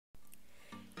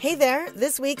Hey there!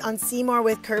 This week on See More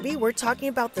with Curby, we're talking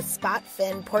about the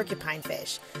spot-fin porcupine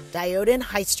fish, Diodon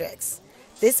hystrix.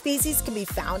 This species can be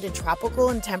found in tropical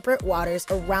and temperate waters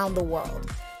around the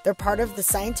world. They're part of the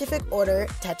scientific order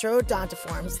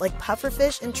Tetraodontiformes like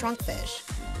pufferfish and trunkfish.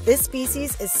 This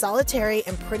species is solitary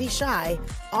and pretty shy,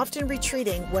 often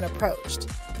retreating when approached.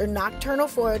 They're nocturnal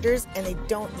foragers and they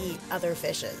don't eat other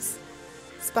fishes.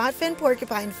 Spot-fin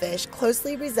porcupine fish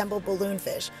closely resemble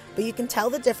balloonfish, but you can tell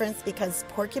the difference because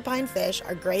porcupine fish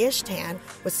are grayish-tan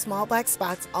with small black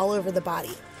spots all over the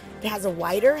body. It has a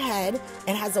wider head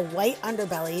and has a white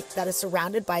underbelly that is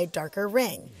surrounded by a darker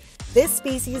ring. This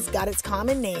species got its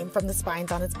common name from the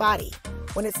spines on its body.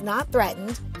 When it's not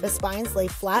threatened, the spines lay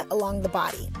flat along the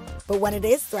body. But when it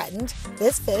is threatened,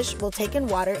 this fish will take in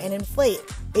water and inflate,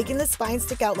 making the spines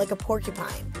stick out like a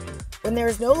porcupine. When there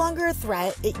is no longer a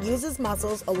threat, it uses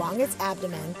muscles along its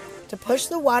abdomen to push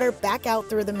the water back out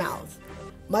through the mouth.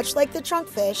 Much like the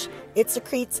trunkfish, it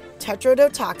secretes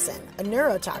tetrodotoxin, a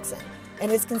neurotoxin,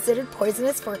 and is considered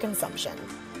poisonous for consumption.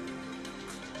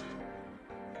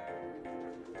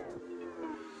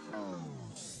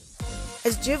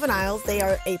 As juveniles, they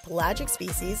are a pelagic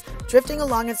species, drifting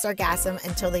along its sargassum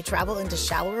until they travel into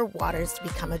shallower waters to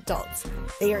become adults.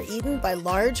 They are eaten by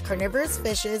large carnivorous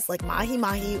fishes like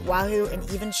mahi-mahi, wahoo, and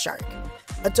even shark.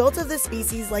 Adults of this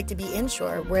species like to be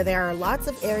inshore, where there are lots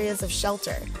of areas of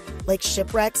shelter, like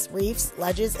shipwrecks, reefs,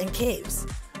 ledges, and caves.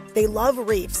 They love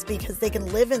reefs because they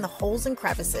can live in the holes and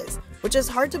crevices, which is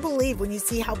hard to believe when you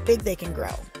see how big they can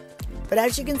grow. But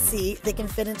as you can see, they can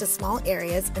fit into small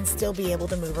areas and still be able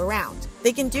to move around.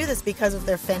 They can do this because of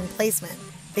their fin placement.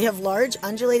 They have large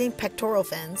undulating pectoral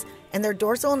fins, and their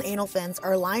dorsal and anal fins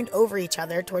are aligned over each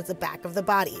other towards the back of the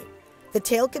body. The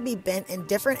tail can be bent in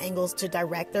different angles to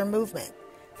direct their movement.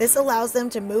 This allows them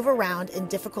to move around in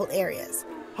difficult areas.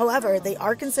 However, they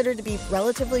are considered to be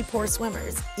relatively poor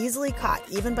swimmers, easily caught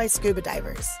even by scuba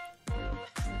divers.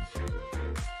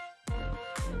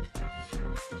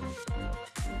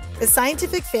 The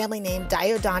scientific family name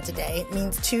Diodontidae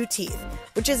means two teeth,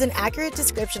 which is an accurate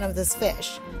description of this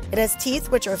fish. It has teeth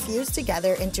which are fused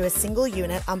together into a single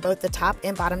unit on both the top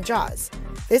and bottom jaws.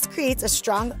 This creates a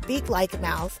strong beak-like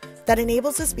mouth that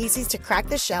enables the species to crack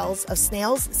the shells of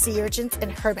snails, sea urchins,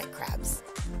 and hermit crabs.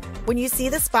 When you see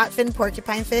the spot-fin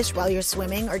porcupine fish while you're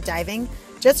swimming or diving,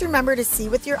 just remember to see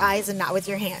with your eyes and not with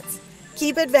your hands.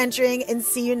 Keep adventuring and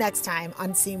see you next time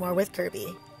on See More with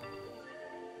Curby.